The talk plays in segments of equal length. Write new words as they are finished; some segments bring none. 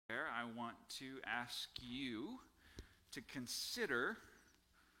I want to ask you to consider,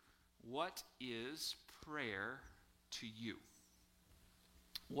 what is prayer to you?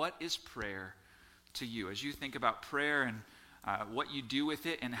 What is prayer to you? As you think about prayer and what you do with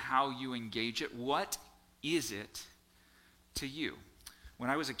it and how you engage it, what is it to you? When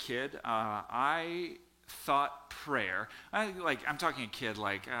I was a kid, I thought prayer, I'm talking a kid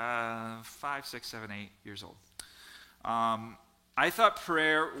like 5, 6, 7, 8 years old. I thought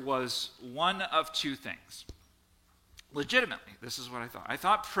prayer was one of two things. Legitimately, this is what I thought. I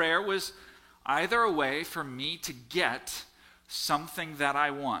thought prayer was either a way for me to get something that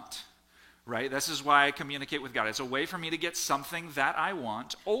I want, right? This is why I communicate with God. It's a way for me to get something that I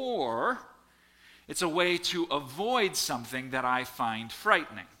want, or it's a way to avoid something that I find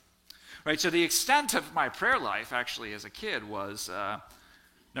frightening, right? So the extent of my prayer life, actually, as a kid was,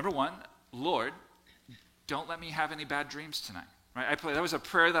 number one, Lord, don't let me have any bad dreams tonight. Right? That was a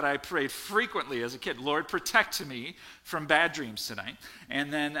prayer that I prayed frequently as a kid. Lord, protect me from bad dreams tonight.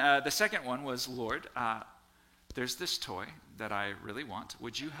 And then the second one was, Lord, there's this toy that I really want.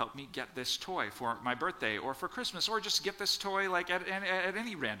 Would you help me get this toy for my birthday or for Christmas, or just get this toy like at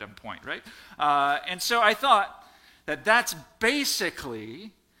any random point, right? And so I thought that that's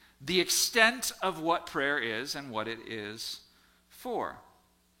basically the extent of what prayer is and what it is for.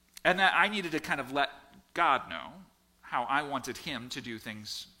 And that I needed to kind of let God know how I wanted him to do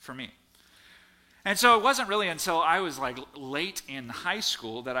things for me. And so it wasn't really until I was like late in high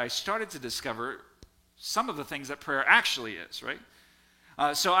school that I started to discover some of the things that prayer actually is, right?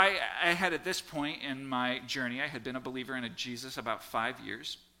 So I had, at this point in my journey, I had been a believer in a Jesus about 5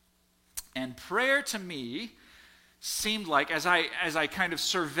 years. And prayer to me seemed like, as I kind of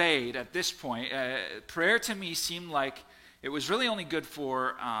surveyed at this point, prayer to me seemed like it was really only good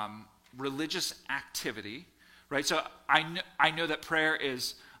for religious activity. Right, so I know that prayer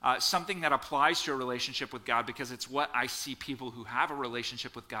is something that applies to a relationship with God because it's what I see people who have a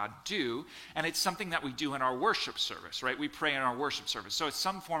relationship with God do, and it's something that we do in our worship service, right? We pray in our worship service, so it's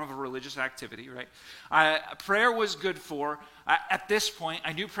some form of a religious activity, right? Prayer was good for, at this point,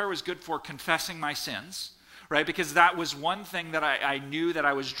 I knew prayer was good for confessing my sins, right? Because that was one thing that I knew that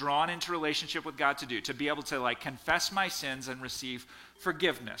I was drawn into relationship with God to do, to be able to like confess my sins and receive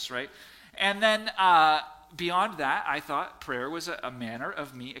forgiveness, right? And then beyond that, I thought prayer was a manner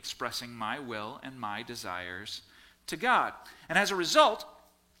of me expressing my will and my desires to God. And as a result,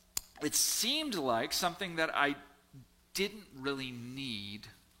 it seemed like something that I didn't really need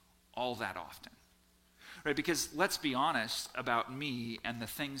all that often. Right? Because let's be honest about me and the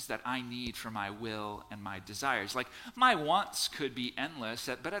things that I need for my will and my desires. Like, my wants could be endless,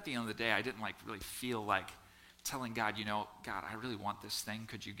 but at the end of the day, I didn't like really feel like telling God, God, I really want this thing.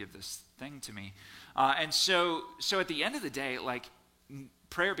 Could you give this thing to me? And so at the end of the day, like,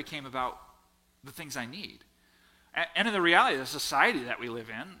 prayer became about the things I need. And in the reality of the society that we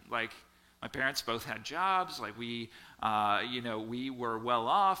live in, like, my parents both had jobs, like we were well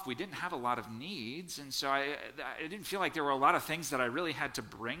off. We didn't have a lot of needs, and so I didn't feel like there were a lot of things that I really had to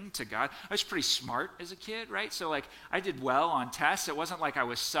bring to God. I was pretty smart as a kid, right? So like I did well on tests. It wasn't like I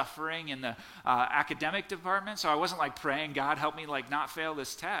was suffering in the academic department, so I wasn't like praying, God, help me like not fail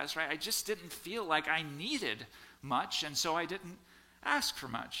this test, right? I just didn't feel like I needed much, and so I didn't ask for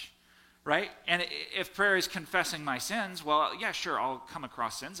much. Right? And if prayer is confessing my sins, well, yeah, sure, I'll come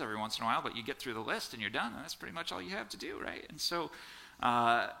across sins every once in a while, but you get through the list and you're done, and that's pretty much all you have to do, right? And so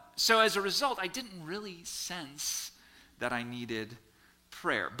as a result, I didn't really sense that I needed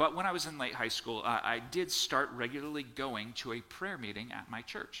prayer. But when I was in late high school, I did start regularly going to a prayer meeting at my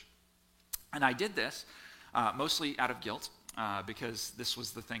church. And I did this mostly out of guilt. Because this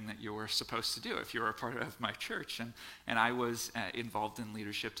was the thing that you were supposed to do if you were a part of my church. And I was involved in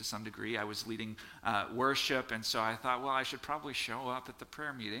leadership to some degree. I was leading worship, and so I thought, well, I should probably show up at the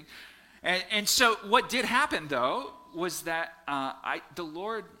prayer meeting. And so what did happen, though, was that the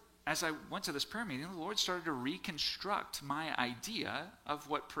Lord, as I went to this prayer meeting, the Lord started to reconstruct my idea of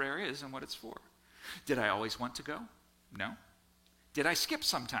what prayer is and what it's for. Did I always want to go? No. Did I skip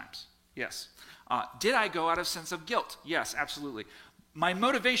sometimes? Yes. Did I go out of sense of guilt? Yes, absolutely. My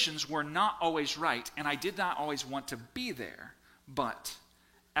motivations were not always right, and I did not always want to be there. But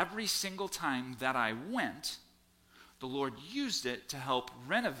every single time that I went, the Lord used it to help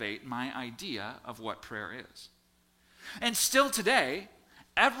renovate my idea of what prayer is. And still today,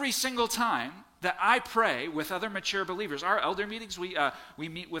 every single time that I pray with other mature believers, our elder meetings, we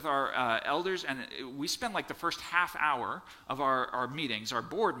meet with our elders, and we spend like the first half hour of our meetings, our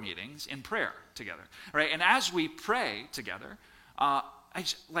board meetings, in prayer together, right? And as we pray together,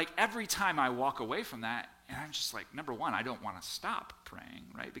 like every time I walk away from that, And I'm just like, number one, I don't want to stop praying,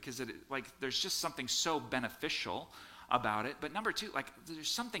 right? Because there's just something so beneficial about it. But number two,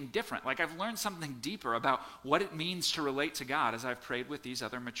 there's something different. I've learned something deeper about what it means to relate to God as I've prayed with these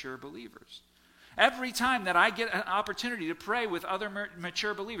other mature believers. Every time that I get an opportunity to pray with other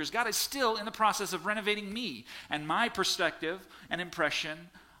mature believers, God is still in the process of renovating me and my perspective and impression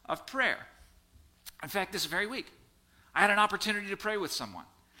of prayer. In fact, this very week, I had an opportunity to pray with someone.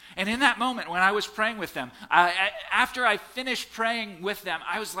 And in that moment, when I was praying with them, after I finished praying with them,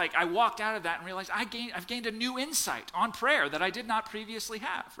 I walked out of that and realized I've gained a new insight on prayer that I did not previously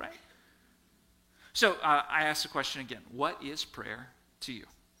have, right? So I asked the question again, what is prayer to you?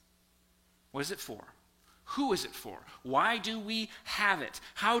 What is it for? Who is it for? Why do we have it?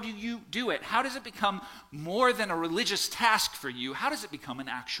 How do you do it? How does it become more than a religious task for you? How does it become an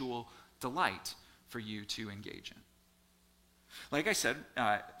actual delight for you to engage in? Like I said,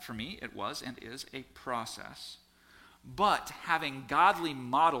 for me, it was and is a process. But having godly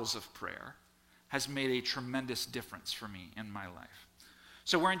models of prayer has made a tremendous difference for me in my life.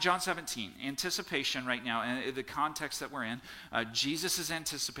 So we're in John 17, anticipation right now, and the context that we're in, Jesus is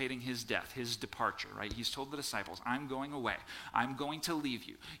anticipating his death, his departure, right? He's told the disciples, I'm going away. I'm going to leave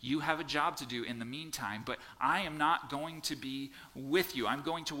you. You have a job to do in the meantime, but I am not going to be with you. I'm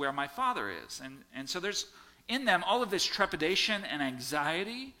going to where my Father is. And so there's in them all of this trepidation and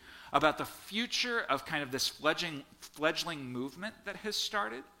anxiety about the future of kind of this fledgling movement that has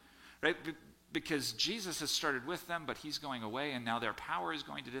started, right? Because Jesus has started with them, but he's going away, and now their power is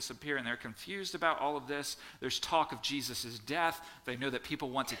going to disappear, and they're confused about all of this. There's talk of Jesus' death. They know that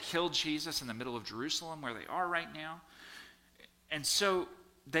people want to kill Jesus in the middle of Jerusalem, where they are right now. And so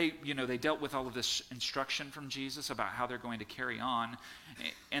they dealt with all of this instruction from Jesus about how they're going to carry on.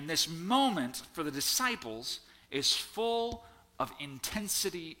 And this moment for the disciples is full of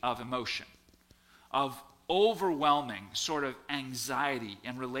intensity of emotion, of overwhelming sort of anxiety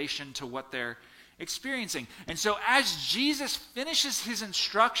in relation to what they're experiencing. And so as Jesus finishes his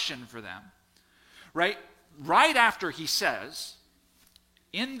instruction for them, right after he says,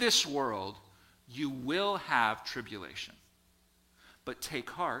 in this world you will have tribulation, but take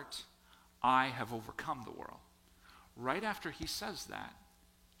heart, I have overcome the world. Right after he says that,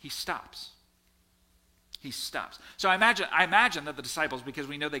 he stops. He stops. So I imagine that the disciples, because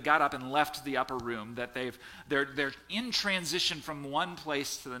we know they got up and left the upper room, that they're in transition from one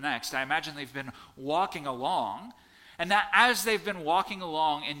place to the next. I imagine they've been walking along, and that as they've been walking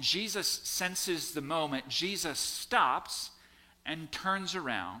along and Jesus senses the moment, Jesus stops and turns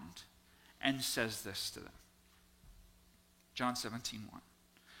around and says this to them. John 17:1.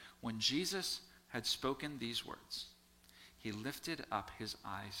 When Jesus had spoken these words, he lifted up his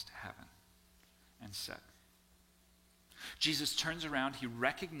eyes to heaven and said. Jesus turns around, he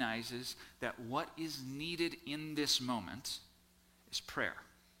recognizes that what is needed in this moment is prayer.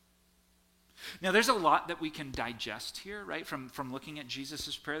 Now, there's a lot that we can digest here, right, from looking at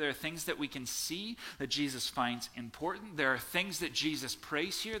Jesus' prayer. There are things that we can see that Jesus finds important. There are things that Jesus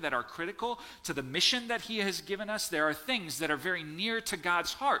prays here that are critical to the mission that he has given us. There are things that are very near to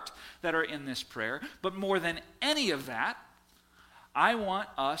God's heart that are in this prayer. But more than any of that, I want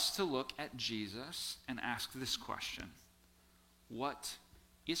us to look at Jesus and ask this question. What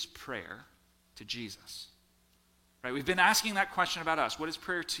is prayer to Jesus? Right? We've been asking that question about us. What is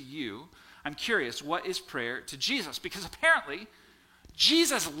prayer to you? I'm curious, what is prayer to Jesus? Because apparently,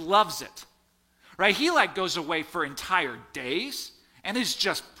 Jesus loves it. Right? He goes away for entire days and is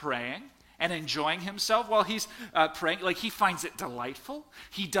just praying and enjoying himself while he's praying. He finds it delightful.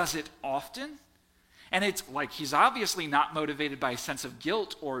 He does it often. And it's he's obviously not motivated by a sense of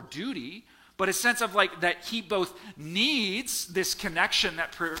guilt or duty, but a sense of that he both needs this connection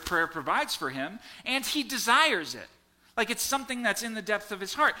that prayer provides for him, and he desires it. It's something that's in the depth of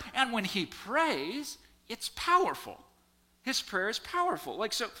his heart. And when he prays, it's powerful. His prayer is powerful.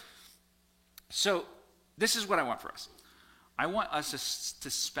 So this is what I want for us. I want us to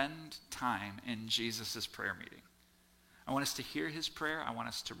spend time in Jesus' prayer meeting. I want us to hear his prayer. I want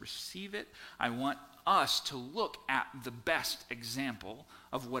us to receive it. I want us to look at the best example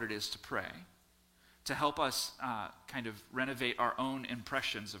of what it is to pray, to help us kind of renovate our own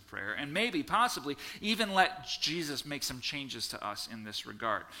impressions of prayer, and maybe, possibly, even let Jesus make some changes to us in this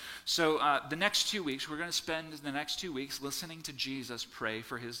regard. So the next 2 weeks, we're going to spend the next 2 weeks listening to Jesus pray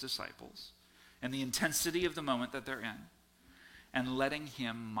for his disciples and the intensity of the moment that they're in, and letting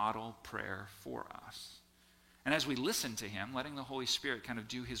him model prayer for us. And as we listen to him, letting the Holy Spirit kind of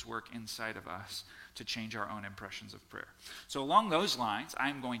do his work inside of us to change our own impressions of prayer. So along those lines,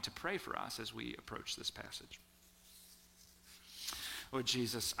 I'm going to pray for us as we approach this passage. Lord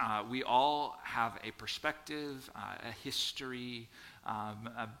Jesus, we all have a perspective, a history,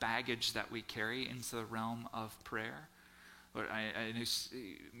 a baggage that we carry into the realm of prayer. Lord, I know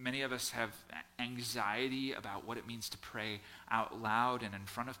many of us have anxiety about what it means to pray out loud and in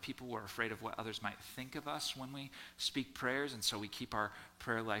front of people. We're afraid of what others might think of us when we speak prayers, and so we keep our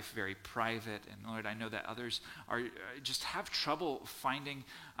prayer life very private. And Lord, I know that others are just have trouble finding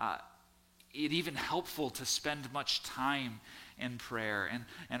it even helpful to spend much time in prayer.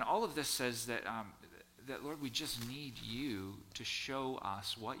 And all of this says that, that, Lord, we just need you to show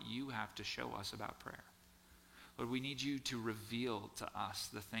us what you have to show us about prayer. Lord, we need you to reveal to us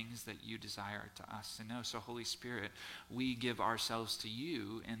the things that you desire to us to know. So, Holy Spirit, we give ourselves to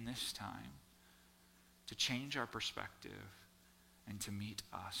you in this time to change our perspective and to meet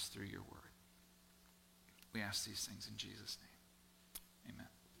us through your word. We ask these things in Jesus' name. Amen.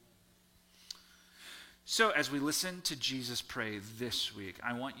 So, as we listen to Jesus pray this week,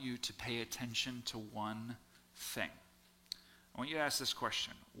 I want you to pay attention to one thing. I want you to ask this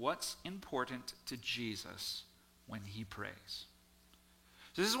question: what's important to Jesus when he prays?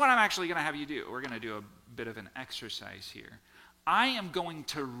 So this is what I'm actually going to have you do. We're going to do a bit of an exercise here. I am going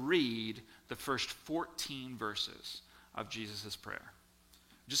to read the first 14 verses of Jesus' prayer.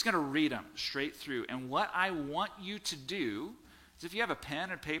 I'm just going to read them straight through. And what I want you to do is, if you have a pen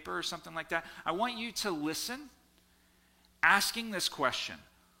or paper or something like that, I want you to listen, asking this question: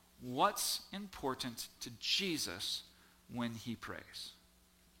 what's important to Jesus when he prays?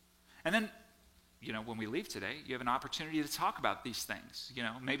 And then, when we leave today, you have an opportunity to talk about these things.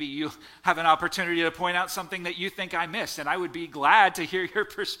 Maybe you have an opportunity to point out something that you think I missed, and I would be glad to hear your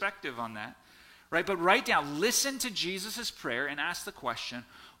perspective on that. Right? But write down, listen to Jesus' prayer and ask the question,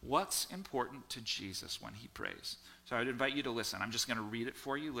 what's important to Jesus when he prays? So I would invite you to listen. I'm just going to read it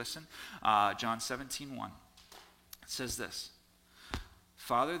for you. Listen. John 17:1. It says this: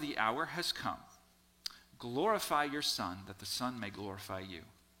 Father, the hour has come. Glorify your Son, that the Son may glorify you.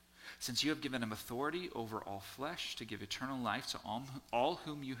 Since you have given him authority over all flesh to give eternal life to all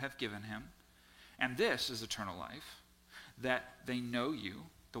whom you have given him. And this is eternal life, that they know you,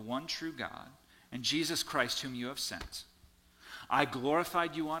 the one true God, and Jesus Christ whom you have sent. I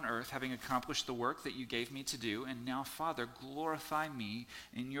glorified you on earth, having accomplished the work that you gave me to do, and now, Father, glorify me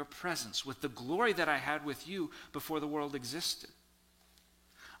in your presence with the glory that I had with you before the world existed.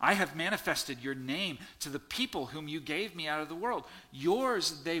 I have manifested your name to the people whom you gave me out of the world.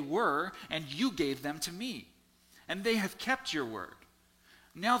 Yours they were, and you gave them to me. And they have kept your word.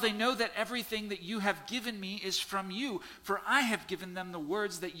 Now they know that everything that you have given me is from you, for I have given them the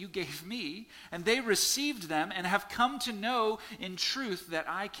words that you gave me, and they received them and have come to know in truth that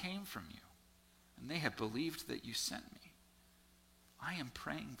I came from you. And they have believed that you sent me. I am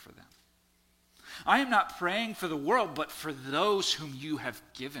praying for them. I am not praying for the world, but for those whom you have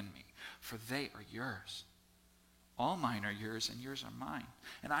given me, for they are yours. All mine are yours, and yours are mine,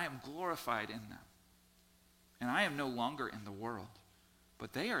 and I am glorified in them. And I am no longer in the world,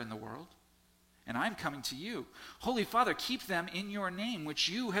 but they are in the world, and I am coming to you. Holy Father, keep them in your name, which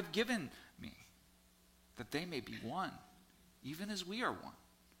you have given me, that they may be one, even as we are one.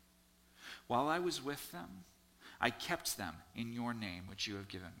 While I was with them, I kept them in your name, which you have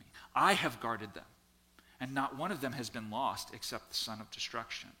given me. I have guarded them, and not one of them has been lost except the son of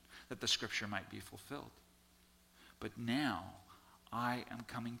destruction, that the scripture might be fulfilled. But now I am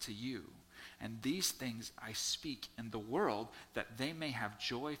coming to you, and these things I speak in the world, that they may have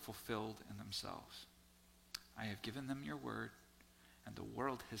joy fulfilled in themselves. I have given them your word, and the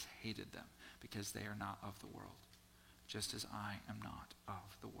world has hated them, because they are not of the world, just as I am not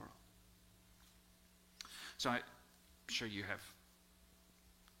of the world. So I'm sure you have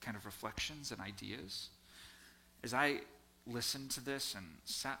kind of reflections and ideas. As I listened to this and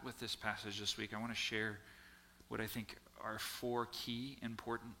sat with this passage this week, I want to share what I think are 4 key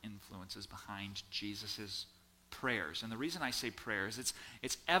important influences behind Jesus' prayers. And the reason I say prayers,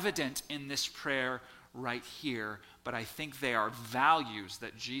 it's evident in this prayer right here, but I think they are values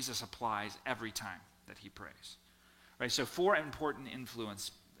that Jesus applies every time that he prays. Right? So 4 important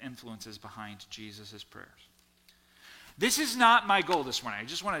influences behind Jesus' prayers. This is not my goal this morning. I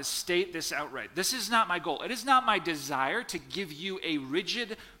just want to state this outright. This is not my goal. It is not my desire to give you a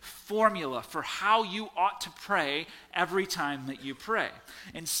rigid formula for how you ought to pray every time that you pray.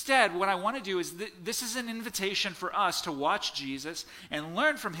 Instead, what I want to do is this is an invitation for us to watch Jesus and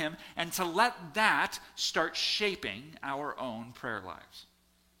learn from him, and to let that start shaping our own prayer lives.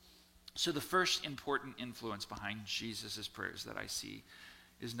 So the first important influence behind Jesus' prayers that I see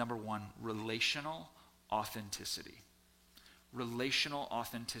is, number 1, relational authenticity. relational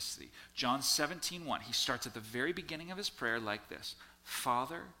authenticity. John 17:1, he starts at the very beginning of his prayer like this: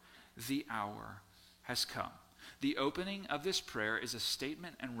 Father, the hour has come. The opening of this prayer is a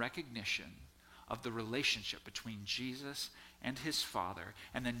statement and recognition of the relationship between Jesus and his Father.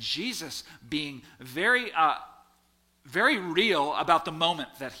 And then Jesus being very real about the moment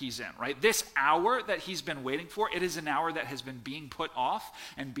that he's in, right? This hour that he's been waiting for, it is an hour that has been being put off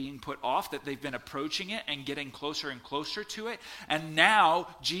and being put off, that they've been approaching it and getting closer and closer to it. And now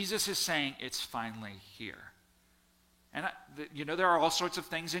Jesus is saying, it's finally here. And there are all sorts of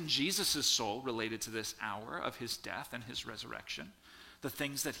things in Jesus' soul related to this hour of his death and his resurrection, the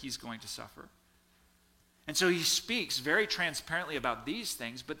things that he's going to suffer. And so he speaks very transparently about these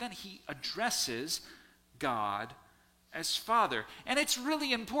things, but then he addresses God as Father. And it's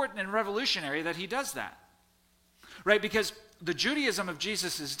really important and revolutionary that he does that, right? Because the Judaism of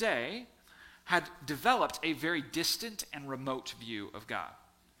Jesus' day had developed a very distant and remote view of God,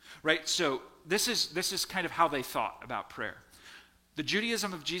 right? So this is kind of how they thought about prayer. The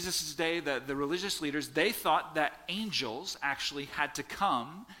Judaism of Jesus' day, the religious leaders, they thought that angels actually had to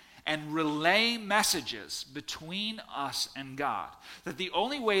come and relay messages between us and God. That the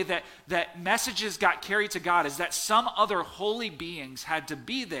only way that messages got carried to God is that some other holy beings had to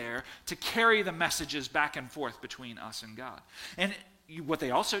be there to carry the messages back and forth between us and God. And what they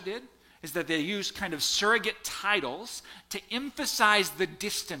also did is that they used kind of surrogate titles to emphasize the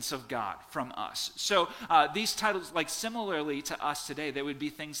distance of God from us. So these titles, like similarly to us today, they would be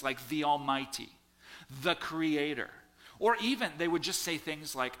things like the Almighty, the Creator, or even they would just say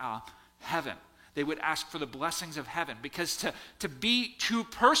things like heaven. They would ask for the blessings of heaven, because to be too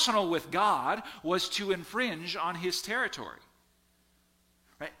personal with God was to infringe on his territory.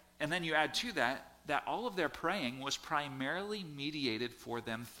 Right? And then you add to that all of their praying was primarily mediated for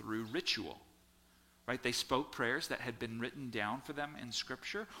them through ritual. Right? They spoke prayers that had been written down for them in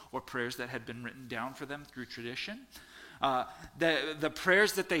Scripture, or prayers that had been written down for them through tradition. The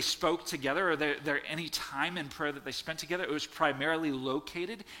prayers that they spoke together, or any time in prayer that they spent together, it was primarily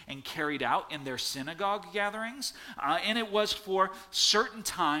located and carried out in their synagogue gatherings, and it was for certain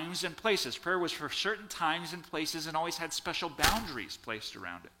times and places. Prayer was for certain times and places and always had special boundaries placed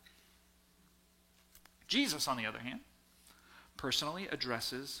around it. Jesus, on the other hand, personally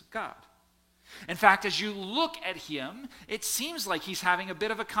addresses God. In fact, as you look at him, it seems like he's having a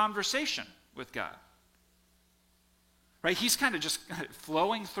bit of a conversation with God. Right? He's kind of just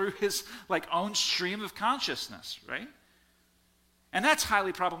flowing through his own stream of consciousness, right? And that's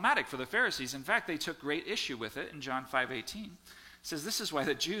highly problematic for the Pharisees. In fact, they took great issue with it in John 5:18. It says, this is why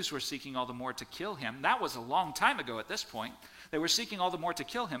the Jews were seeking all the more to kill him. That was a long time ago at this point. They were seeking all the more to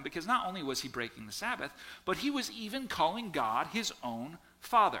kill him because not only was he breaking the Sabbath, but he was even calling God his own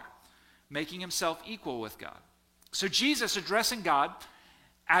Father, making himself equal with God. So Jesus addressing God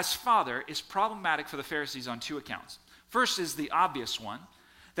as Father is problematic for the Pharisees on two accounts. First is the obvious one,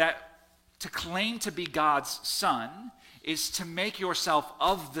 that to claim to be God's son is to make yourself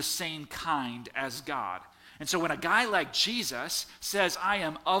of the same kind as God. And so when a guy like Jesus says, I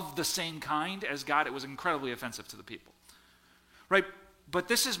am of the same kind as God, it was incredibly offensive to the people. Right? But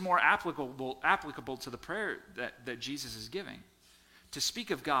this is more applicable to the prayer that Jesus is giving. To speak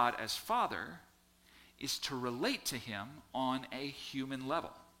of God as Father is to relate to him on a human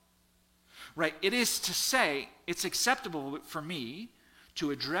level. Right? It is to say, it's acceptable for me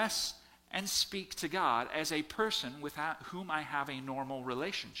to address and speak to God as a person with whom I have a normal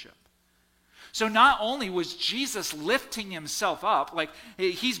relationship. So not only was Jesus lifting himself up,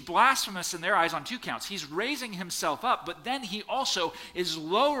 he's blasphemous in their eyes on two counts. He's raising himself up, but then he also is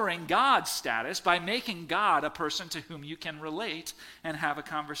lowering God's status by making God a person to whom you can relate and have a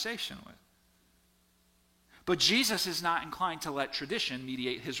conversation with. But Jesus is not inclined to let tradition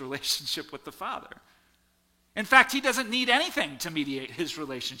mediate his relationship with the Father. In fact, he doesn't need anything to mediate his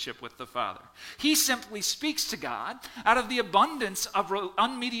relationship with the Father. He simply speaks to God out of the abundance of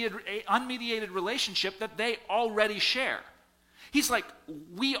unmediated relationship that they already share. He's like,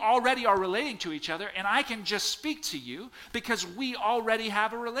 we already are relating to each other, and I can just speak to you because we already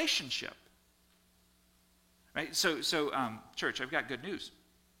have a relationship. Right? So, church, I've got good news.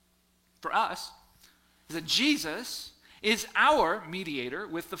 For us, is that Jesus is our mediator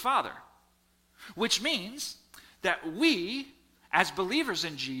with the Father, which means that we, as believers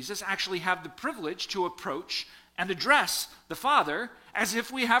in Jesus, actually have the privilege to approach and address the Father as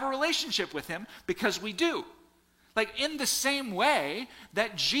if we have a relationship with him, because we do. In the same way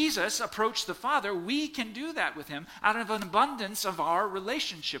that Jesus approached the Father, we can do that with him out of an abundance of our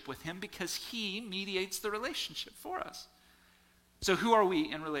relationship with him, because he mediates the relationship for us. So who are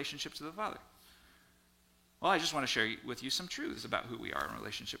we in relationship to the Father? Well, I just want to share with you some truths about who we are in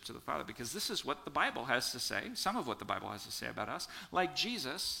relationship to the Father, because this is what the Bible has to say, some of what the Bible has to say about us. Like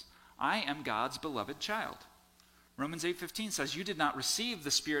Jesus, I am God's beloved child. Romans 8:15 says, you did not receive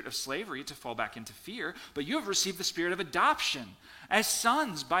the spirit of slavery to fall back into fear, but you have received the spirit of adoption as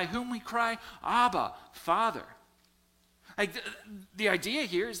sons, by whom we cry, Abba, Father. Like the idea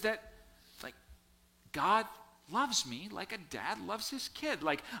here is that like God loves me like a dad loves his kid.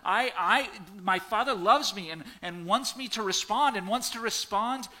 Like my Father loves me and wants me to respond and wants to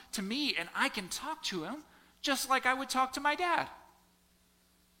respond to me, and I can talk to him just like I would talk to my dad.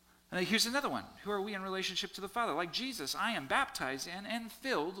 And here's another one. Who are we in relationship to the Father? Like Jesus, I am baptized in and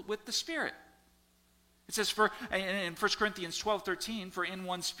filled with the Spirit. It says in 1 Corinthians 12:13, for in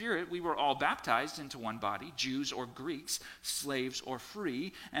one Spirit we were all baptized into one body, Jews or Greeks, slaves or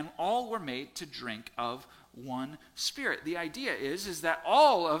free, and all were made to drink of one Spirit. The idea is that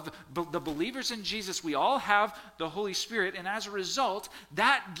all of the believers in Jesus, we all have the Holy Spirit, and as a result,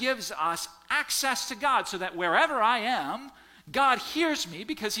 that gives us access to God, so that wherever I am, God hears me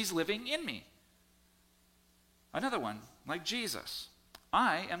because he's living in me. Another one, like Jesus,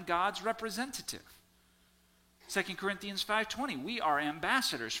 I am God's representative. 2 Corinthians 5:20, we are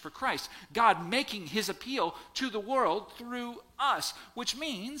ambassadors for Christ, God making his appeal to the world through us, which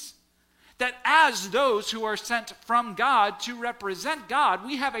means that as those who are sent from God to represent God,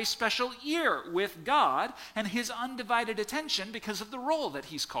 we have a special ear with God and his undivided attention because of the role that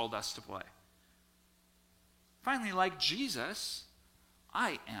he's called us to play. Finally, like Jesus,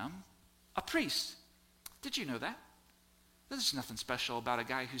 I am a priest. Did you know that? There's nothing special about a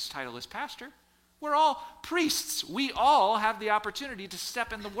guy whose title is pastor. We're all priests. We all have the opportunity to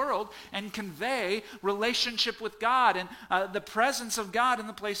step in the world and convey relationship with God and the presence of God in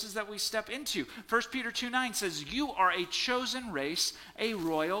the places that we step into. 1 Peter 2:9 says, you are a chosen race, a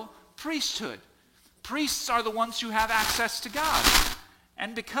royal priesthood. Priests are the ones who have access to God.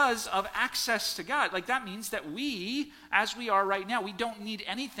 And because of access to God, like that means that we, as we are right now, we don't need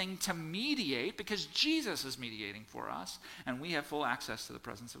anything to mediate because Jesus is mediating for us, and we have full access to the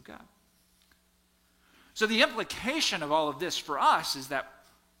presence of God. So the implication of all of this for us is that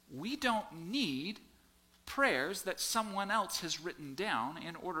we don't need prayers that someone else has written down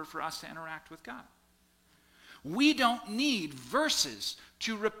in order for us to interact with God. We don't need verses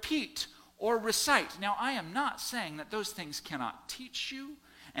to repeat or recite. Now, I am not saying that those things cannot teach you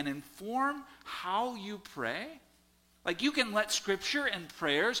and inform how you pray. Like you can let scripture and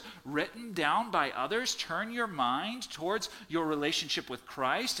prayers written down by others turn your mind towards your relationship with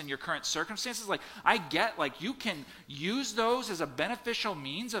Christ and your current circumstances. Like I get, like you can use those as a beneficial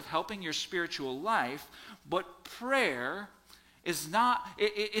means of helping your spiritual life, but prayer is not,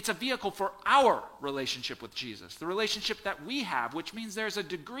 it's a vehicle for our relationship with Jesus, the relationship that we have, which means there's a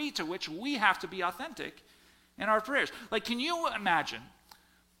degree to which we have to be authentic in our prayers. Like, can you imagine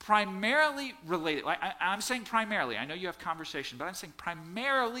primarily related, like I'm saying primarily, I know you have conversation, but I'm saying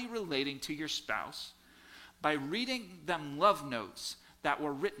primarily relating to your spouse by reading them love notes that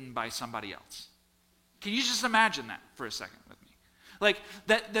were written by somebody else? Can you just imagine that for a second with me? Like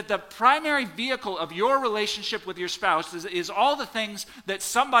that the primary vehicle of your relationship with your spouse is all the things that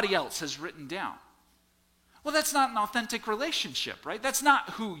somebody else has written down. Well, that's not an authentic relationship, right? That's not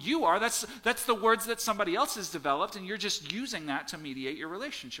who you are. That's the words that somebody else has developed, and you're just using that to mediate your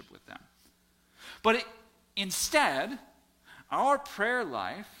relationship with them. But instead, our prayer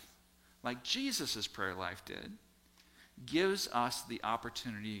life, like Jesus' prayer life did, gives us the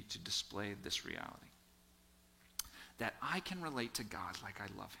opportunity to display this reality. That I can relate to God like I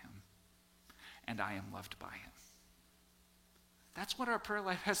love him, and I am loved by him. That's what our prayer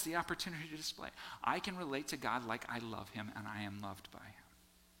life has the opportunity to display. I can relate to God like I love him, and I am loved by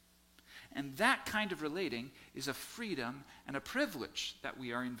him. And that kind of relating is a freedom and a privilege that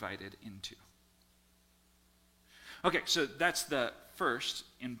we are invited into. Okay, so that's the first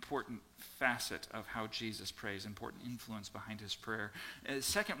important facet of how Jesus prays, important influence behind his prayer. The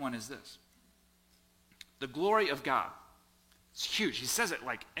second one is this. The glory of God. It's huge. He says it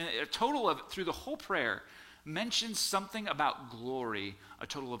like a total of, through the whole prayer, mentions something about glory a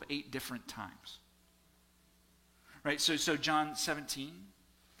total of 8 different times. Right? So John 17,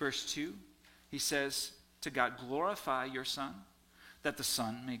 verse 2, he says to God, glorify your Son, that the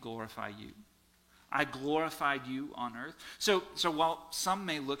Son may glorify you. I glorified you on earth. So while some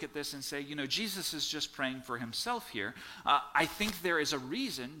may look at this and say, you know, Jesus is just praying for himself here, I think there is a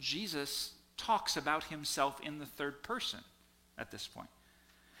reason Jesus talks about himself in the third person at this point.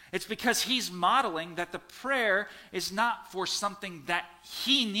 It's because he's modeling that the prayer is not for something that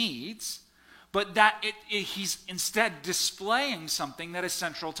he needs, but that he's instead displaying something that is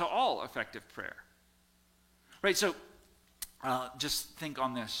central to all effective prayer. Right, so just think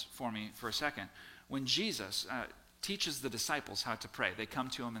on this for me for a second. When Jesus teaches the disciples how to pray, they come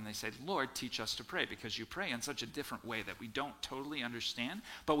to him and they say, Lord, teach us to pray, because you pray in such a different way that we don't totally understand,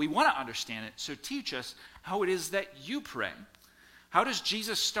 but we want to understand it, so teach us how it is that you pray. How does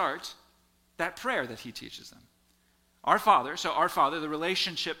Jesus start that prayer that he teaches them? Our Father, so our Father, the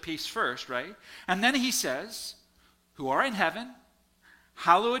relationship piece first, right? And then he says, who are in heaven,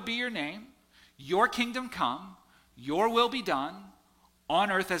 hallowed be your name, your kingdom come, your will be done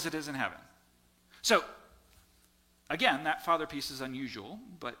on earth as it is in heaven. So, again, that Father piece is unusual,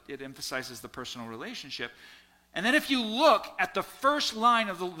 but it emphasizes the personal relationship. And then if you look at the first line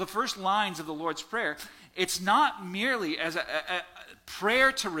of the first lines of the Lord's Prayer, it's not merely as a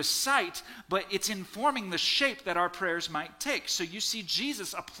prayer to recite, but it's informing the shape that our prayers might take. So you see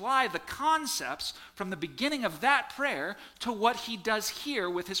Jesus apply the concepts from the beginning of that prayer to what he does here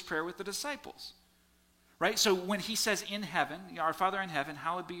with his prayer with the disciples. Right? So when he says in heaven, our Father in heaven,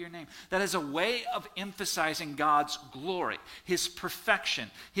 hallowed be your name, that is a way of emphasizing God's glory, his perfection,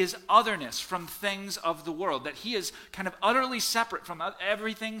 his otherness from things of the world, that he is kind of utterly separate from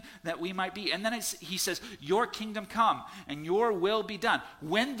everything that we might be. And then he says, your kingdom come and your will be done.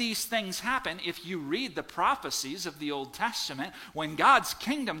 When these things happen, if you read the prophecies of the Old Testament, when God's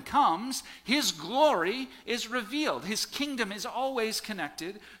kingdom comes, his glory is revealed. His kingdom is always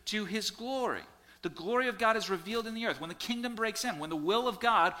connected to his glory. The glory of God is revealed in the earth. When the kingdom breaks in, when the will of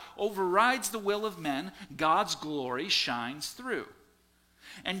God overrides the will of men, God's glory shines through.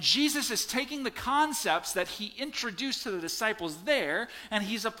 And Jesus is taking the concepts that he introduced to the disciples there, and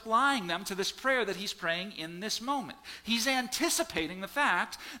he's applying them to this prayer that he's praying in this moment. He's anticipating the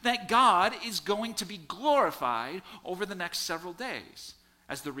fact that God is going to be glorified over the next several days,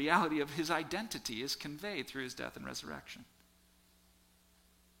 as the reality of his identity is conveyed through his death and resurrection.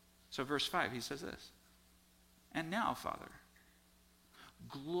 So verse 5, he says this, and now, Father,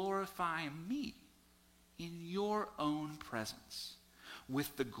 glorify me in your own presence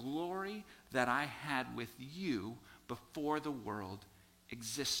with the glory that I had with you before the world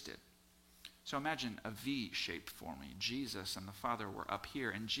existed. So imagine a V-shaped for me. Jesus and the Father were up here,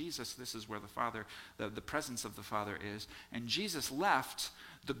 and Jesus, this is where the Father, the presence of the Father is, and Jesus left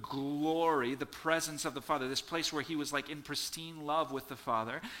the glory, the presence of the Father, this place where he was like in pristine love with the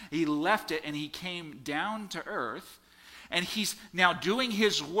Father. He left it and he came down to earth, and he's now doing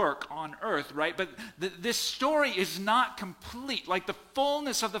his work on earth, right? But this story is not complete. Like the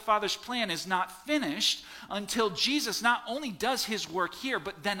fullness of the Father's plan is not finished until Jesus not only does his work here,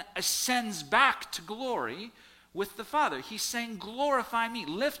 but then ascends back to glory with the Father. He's saying, glorify me,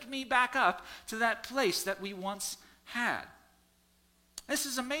 lift me back up to that place that we once had. This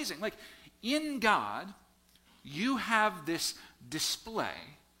is amazing. Like, in God, you have this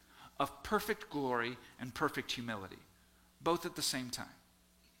display of perfect glory and perfect humility, both at the same time.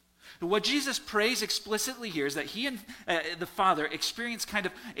 What Jesus prays explicitly here is that he and the Father experience kind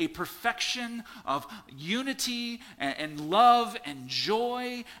of a perfection of unity and love and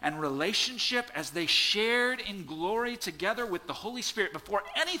joy and relationship as they shared in glory together with the Holy Spirit before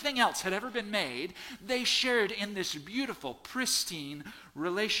anything else had ever been made. They shared in this beautiful, pristine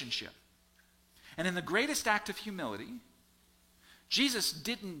relationship. And in the greatest act of humility, Jesus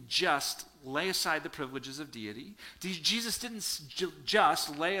didn't just lay aside the privileges of deity. Jesus didn't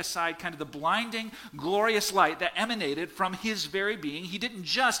just lay aside kind of the blinding, glorious light that emanated from his very being. He didn't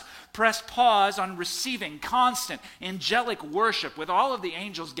just press pause on receiving constant angelic worship with all of the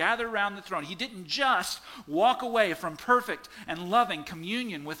angels gathered around the throne. He didn't just walk away from perfect and loving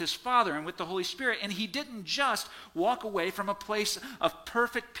communion with his Father and with the Holy Spirit. And he didn't just walk away from a place of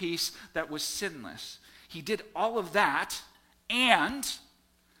perfect peace that was sinless. He did all of that and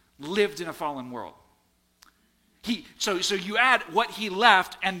lived in a fallen world. So you add what he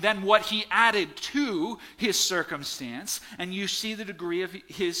left and then what he added to his circumstance, and you see the degree of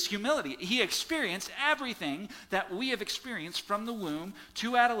his humility. He experienced everything that we have experienced from the womb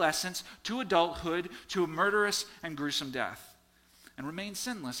to adolescence to adulthood to a murderous and gruesome death, and remained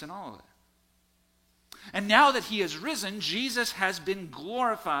sinless in all of it. And now that he has risen, Jesus has been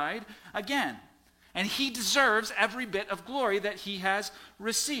glorified again. And he deserves every bit of glory that he has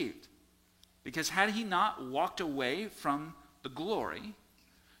received. Because had he not walked away from the glory,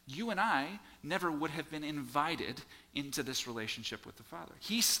 you and I never would have been invited into this relationship with the Father.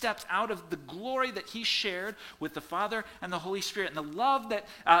 He stepped out of the glory that he shared with the Father and the Holy Spirit and the love that,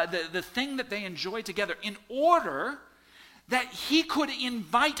 the thing that they enjoy together, in order that he could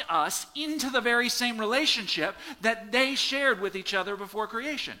invite us into the very same relationship that they shared with each other before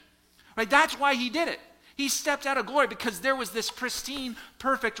creation. Right? That's why he did it. He stepped out of glory because there was this pristine,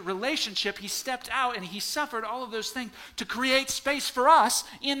 perfect relationship. He stepped out and he suffered all of those things to create space for us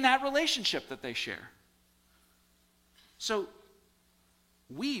in that relationship that they share. So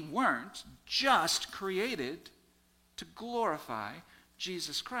we weren't just created to glorify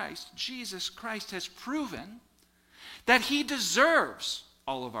Jesus Christ. Jesus Christ has proven that he deserves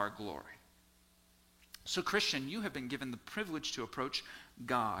all of our glory. So, Christian, you have been given the privilege to approach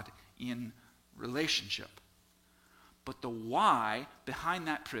God in relationship. But the why behind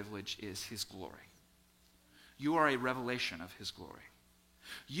that privilege is his glory. You are a revelation of his glory.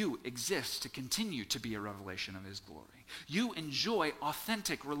 You exist to continue to be a revelation of his glory. You enjoy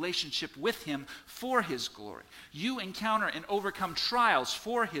authentic relationship with him for his glory. You encounter and overcome trials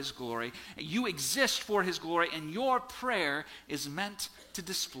for his glory. You exist for his glory, and your prayer is meant to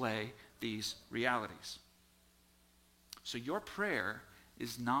display these realities. So your prayer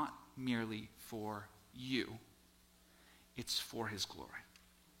is not merely for you, it's for his glory.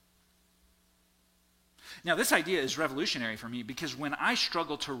 Now, this idea is revolutionary for me because when I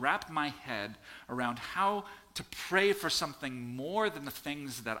struggle to wrap my head around how to pray for something more than the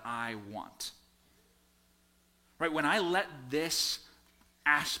things that I want, right? When I let this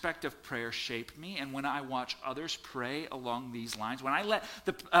aspect of prayer shape me, and when I watch others pray along these lines, when I let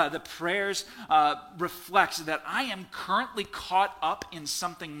the prayers reflect that I am currently caught up in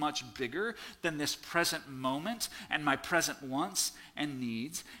something much bigger than this present moment and my present wants and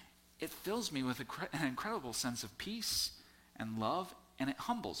needs, it fills me with an incredible sense of peace and love, and it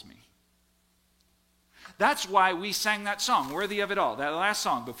humbles me. That's why we sang that song, Worthy of It All. That last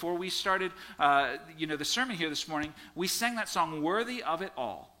song, before we started the sermon here this morning, we sang that song, Worthy of It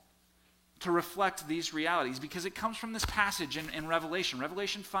All, to reflect these realities, because it comes from this passage in Revelation.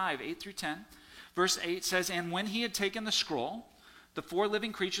 Revelation 5, 8 through 10. Verse 8 says, "And when he had taken the scroll, the 4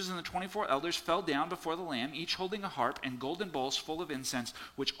 living creatures and the 24 elders fell down before the Lamb, each holding a harp and golden bowls full of incense,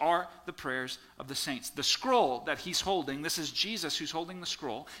 which are the prayers of the saints." The scroll that he's holding, this is Jesus who's holding the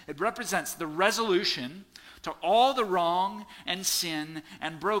scroll, it represents the resolution to all the wrong and sin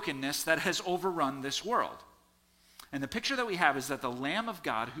and brokenness that has overrun this world. And the picture that we have is that the Lamb of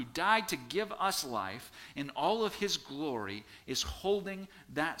God, who died to give us life in all of his glory, is holding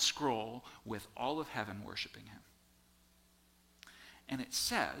that scroll with all of heaven worshiping him. And it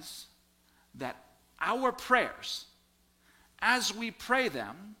says that our prayers, as we pray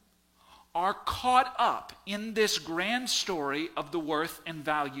them, are caught up in this grand story of the worth and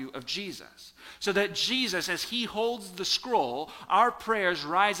value of Jesus. So that Jesus, as he holds the scroll, our prayers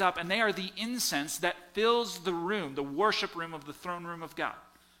rise up, and they are the incense that fills the room, the worship room of the throne room of God.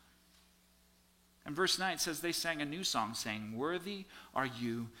 And verse 9 says they sang a new song saying, "Worthy are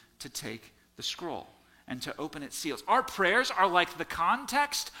you to take the scroll and to open its seals." Our prayers are like the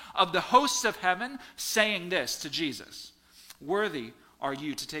context of the hosts of heaven saying this to Jesus: "Worthy are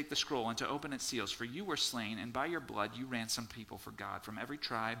you to take the scroll and to open its seals, for you were slain, and by your blood you ransomed people for God from every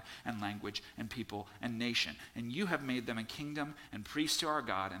tribe and language and people and nation. And you have made them a kingdom and priests to our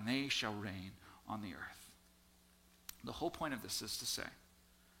God, and they shall reign on the earth." The whole point of this is to say,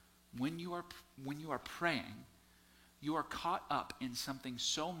 when you are praying, you are caught up in something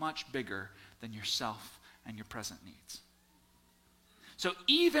so much bigger than yourself and your present needs. So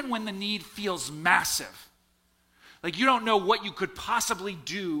even when the need feels massive, like you don't know what you could possibly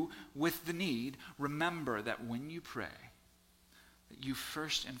do with the need, remember that when you pray, that you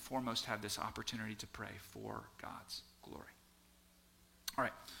first and foremost have this opportunity to pray for God's glory. All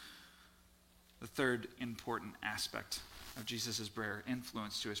right. The third important aspect of Jesus' prayer,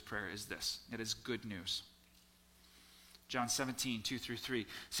 influence to his prayer, is this. It is good news. John 17, 2 through 3.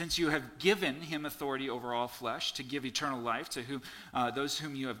 "Since you have given him authority over all flesh to give eternal life to those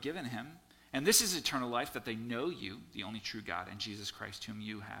whom you have given him, and this is eternal life, that they know you, the only true God, and Jesus Christ, whom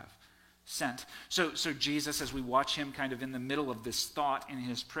you have sent." So Jesus, as we watch him kind of in the middle of this thought in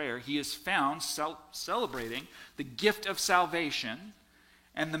his prayer, he is found celebrating the gift of salvation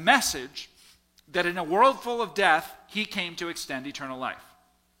and the message that in a world full of death, he came to extend eternal life.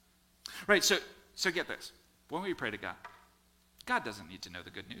 Right, so get this. When we pray to God, God doesn't need to know the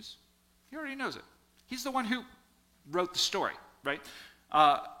good news. He already knows it. He's the one who wrote the story, right?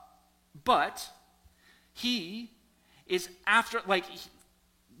 But he is after,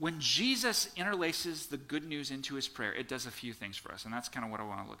 when Jesus interlaces the good news into his prayer, it does a few things for us, and that's kind of what I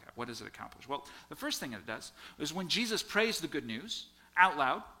want to look at. What does it accomplish? Well, the first thing it does is when Jesus prays the good news out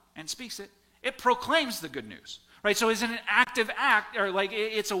loud and speaks it, it proclaims the good news. Right, so it's an active act, or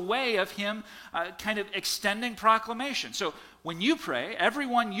it's a way of him kind of extending proclamation. So when you pray,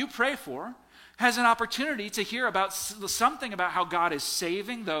 everyone you pray for has an opportunity to hear about something about how God is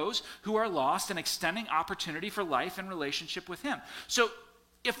saving those who are lost and extending opportunity for life and relationship with him. So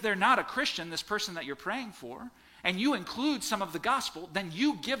if they're not a Christian, this person that you're praying for, and you include some of the gospel, then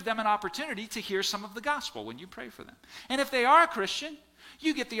you give them an opportunity to hear some of the gospel when you pray for them. And if they are a Christian,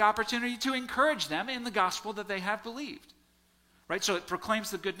 you get the opportunity to encourage them in the gospel that they have believed. Right? So it proclaims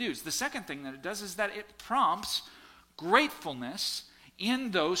the good news. The second thing that it does is that it prompts gratefulness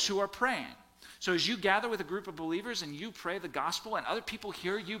in those who are praying. So as you gather with a group of believers and you pray the gospel and other people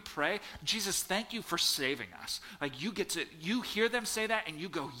hear you pray, Jesus, thank you for saving us. Like you hear them say that and you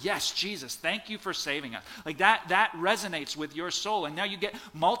go, yes, Jesus, thank you for saving us. Like that resonates with your soul. And now you get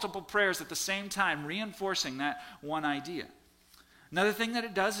multiple prayers at the same time, reinforcing that one idea. Another thing that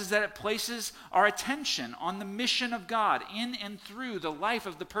it does is that it places our attention on the mission of God in and through the life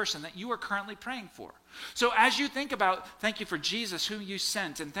of the person that you are currently praying for. So as you think about, thank you for Jesus, whom you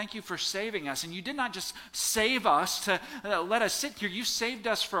sent, and thank you for saving us, and you did not just save us to let us sit here, you saved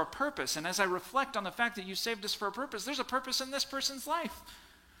us for a purpose. And as I reflect on the fact that you saved us for a purpose, there's a purpose in this person's life.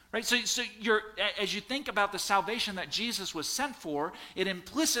 Right? So as you think about the salvation that Jesus was sent for, it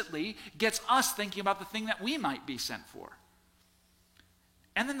implicitly gets us thinking about the thing that we might be sent for.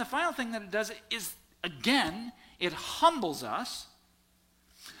 And then the final thing that it does is, again, it humbles us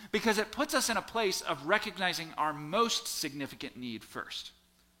because it puts us in a place of recognizing our most significant need first.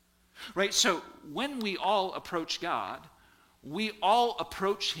 Right? So when we all approach God, we all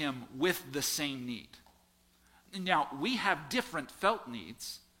approach him with the same need. Now, we have different felt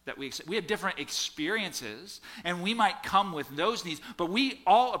needs that we have different experiences, and we might come with those needs, but we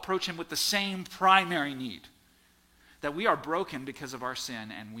all approach him with the same primary need. That we are broken because of our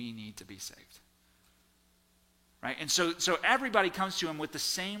sin and we need to be saved. Right? And so everybody comes to him with the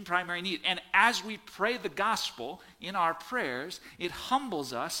same primary need. And as we pray the gospel in our prayers, it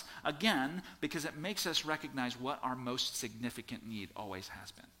humbles us again because it makes us recognize what our most significant need always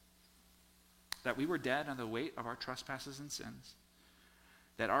has been. That we were dead under the weight of our trespasses and sins.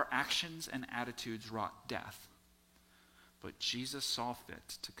 That our actions and attitudes wrought death. But Jesus saw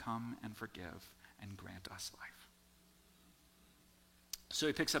fit to come and forgive and grant us life. So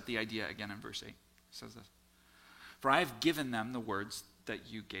he picks up the idea again in verse 8. He says this, "For I have given them the words that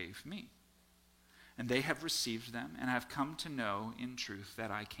you gave me, and they have received them, and have come to know in truth that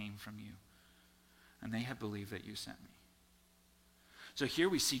I came from you, and they have believed that you sent me." So here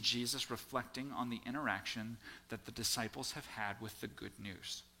we see Jesus reflecting on the interaction that the disciples have had with the good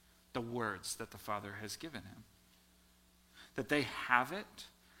news, the words that the Father has given him. That they have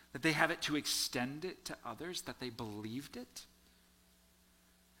it to extend it to others, that they believed it.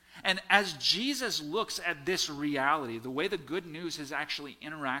 And as Jesus looks at this reality, the way the good news has actually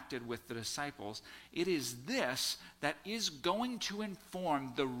interacted with the disciples, it is this that is going to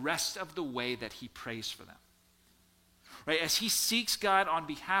inform the rest of the way that he prays for them. Right? As he seeks God on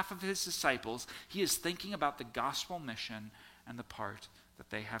behalf of his disciples, he is thinking about the gospel mission and the part that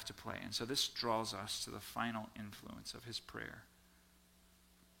they have to play. And so this draws us to the final influence of his prayer.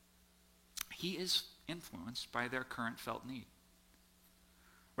 He is influenced by their current felt need.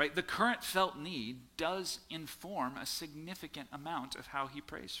 Right? The current felt need does inform a significant amount of how he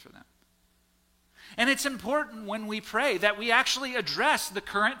prays for them. And it's important when we pray that we actually address the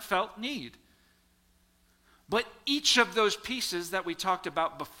current felt need. But each of those pieces that we talked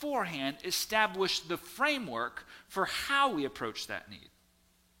about beforehand establish the framework for how we approach that need.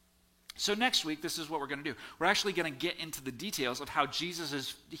 So next week, this is what we're going to do. We're actually going to get into the details of how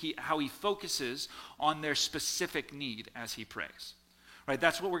how he focuses on their specific need as he prays. Right,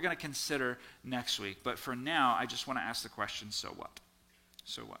 that's what we're going to consider next week. But for now, I just want to ask the question, so what?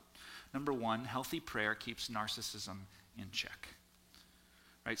 So what? Number one, healthy prayer keeps narcissism in check.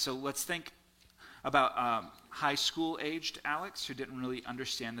 Right, so let's think about high school-aged Alex, who didn't really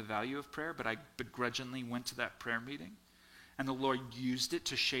understand the value of prayer, but I begrudgingly went to that prayer meeting, and the Lord used it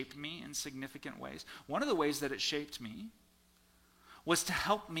to shape me in significant ways. One of the ways that it shaped me was to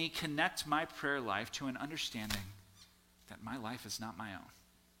help me connect my prayer life to an understanding that my life is not my own.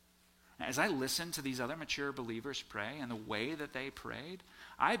 As I listened to these other mature believers pray and the way that they prayed,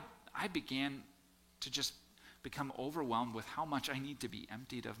 I began to just become overwhelmed with how much I need to be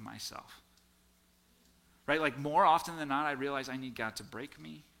emptied of myself. Right? Like more often than not, I realize I need God to break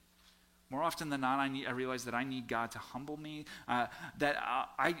me. More often than not, I realize that I need God to humble me.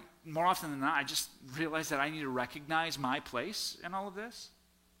 More often than not, I just realize that I need to recognize my place in all of this.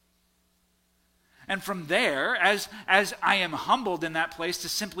 And from there, as I am humbled in that place, to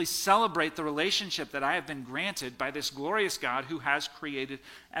simply celebrate the relationship that I have been granted by this glorious God who has created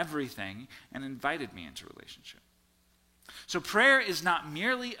everything and invited me into relationship. So prayer is not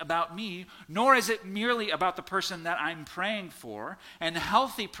merely about me, nor is it merely about the person that I'm praying for. And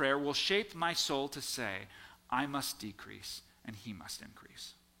healthy prayer will shape my soul to say, I must decrease and he must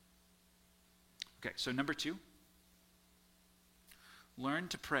increase. Okay, so number 2, learn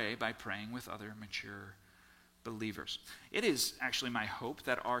to pray by praying with other mature believers. It is actually my hope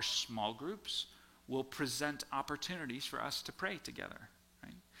that our small groups will present opportunities for us to pray together.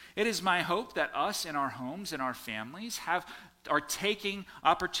 Right? It is my hope that us in our homes and our families are taking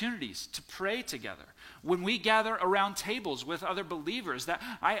opportunities to pray together. When we gather around tables with other believers, that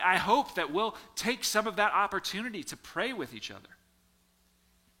I hope that we'll take some of that opportunity to pray with each other.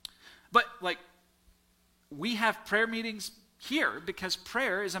 But we have prayer meetings here because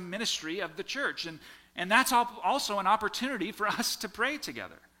prayer is a ministry of the church, and that's also an opportunity for us to pray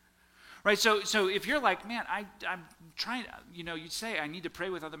together. Right, so if you're like, man, I'm trying, you'd say I need to pray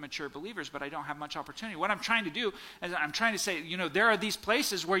with other mature believers, but I don't have much opportunity. What I'm trying to do is I'm trying to say, there are these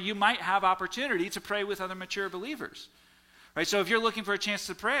places where you might have opportunity to pray with other mature believers. Right, so if you're looking for a chance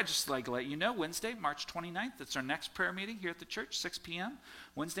to pray, I'd just let you know, Wednesday, March 29th, that's our next prayer meeting here at the church, 6 p.m.,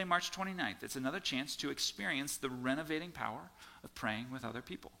 Wednesday, March 29th. It's another chance to experience the renovating power of praying with other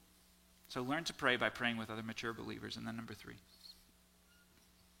people. So learn to pray by praying with other mature believers. And then number 3.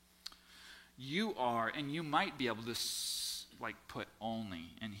 You are, and you might be able to put only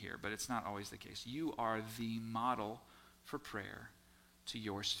in here, but it's not always the case. You are the model for prayer to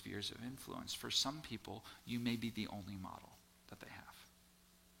your spheres of influence. For some people, you may be the only model that they have.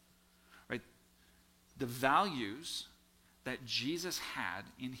 Right? The values that Jesus had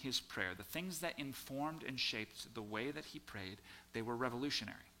in his prayer, the things that informed and shaped the way that he prayed, they were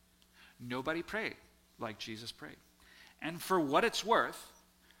revolutionary. Nobody prayed like Jesus prayed. And for what it's worth,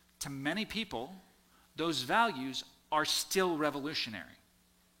 to many people, those values are still revolutionary.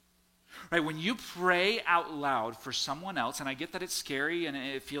 Right? When you pray out loud for someone else, and I get that it's scary and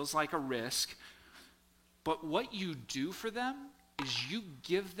it feels like a risk, but what you do for them is you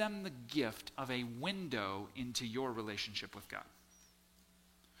give them the gift of a window into your relationship with God.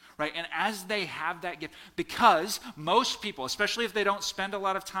 Right? And as they have that gift, because most people, especially if they don't spend a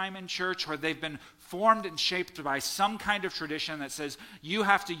lot of time in church or they've been formed and shaped by some kind of tradition that says you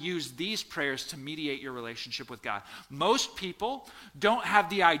have to use these prayers to mediate your relationship with God. Most people don't have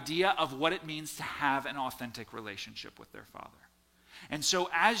the idea of what it means to have an authentic relationship with their Father. And so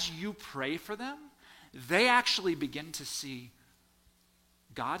as you pray for them, they actually begin to see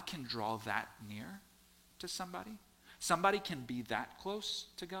God can draw that near to somebody. Somebody can be that close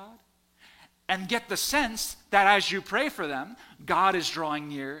to God and get the sense that as you pray for them, God is drawing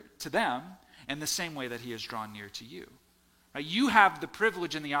near to them in the same way that he has drawn near to you. Right? You have the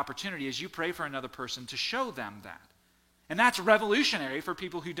privilege and the opportunity as you pray for another person to show them that. And that's revolutionary for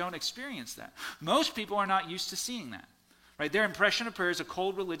people who don't experience that. Most people are not used to seeing that. Right? Their impression of prayer is a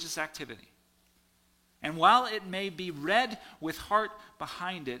cold religious activity. And while it may be read with heart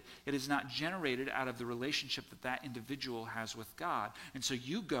behind it, it is not generated out of the relationship that that individual has with God. And so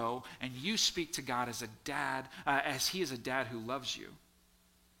you go and you speak to God as a dad, as he is a dad who loves you.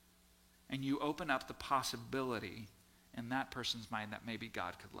 And you open up the possibility in that person's mind that maybe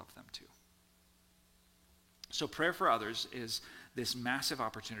God could love them too. So prayer for others is this massive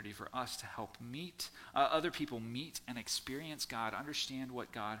opportunity for us to help other people meet and experience God, understand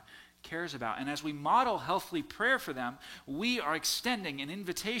what God cares about. And as we model healthy prayer for them, we are extending an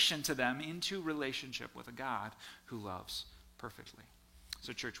invitation to them into relationship with a God who loves perfectly.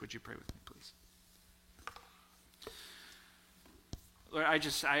 So church, would you pray with me, please? Lord,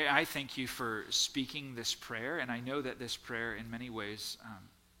 I thank you for speaking this prayer, and I know that this prayer in many ways,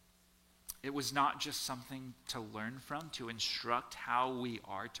 it was not just something to learn from, to instruct how we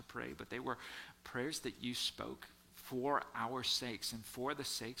are to pray, but they were prayers that you spoke for our sakes and for the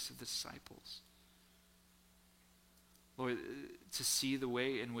sakes of the disciples. Lord, to see the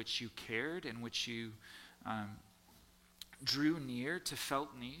way in which you cared, in which you drew near to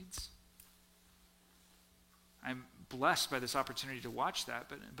felt needs. I'm blessed by this opportunity to watch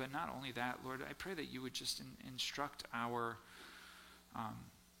that, but not only that, Lord, I pray that you would just instruct our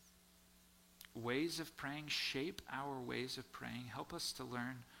ways of praying, shape our ways of praying, help us to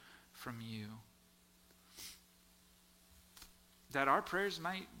learn from you. That our prayers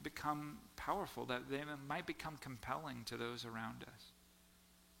might become powerful, that they might become compelling to those around us.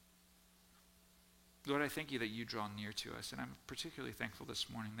 Lord, I thank you that you draw near to us, and I'm particularly thankful this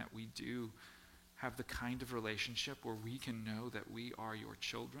morning that we do have the kind of relationship where we can know that we are your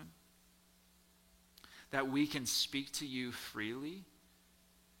children, that we can speak to you freely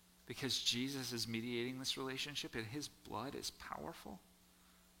because Jesus is mediating this relationship and his blood is powerful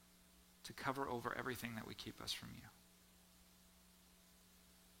to cover over everything that would keep us from you.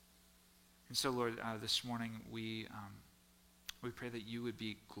 And so, Lord, this morning we pray that you would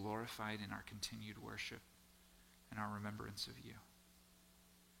be glorified in our continued worship and our remembrance of you.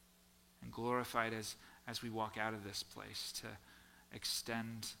 And glorified as we walk out of this place to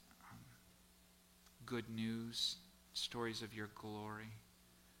extend good news, stories of your glory,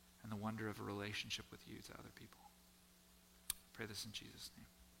 and the wonder of a relationship with you to other people. I pray this in Jesus'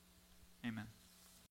 name. Amen.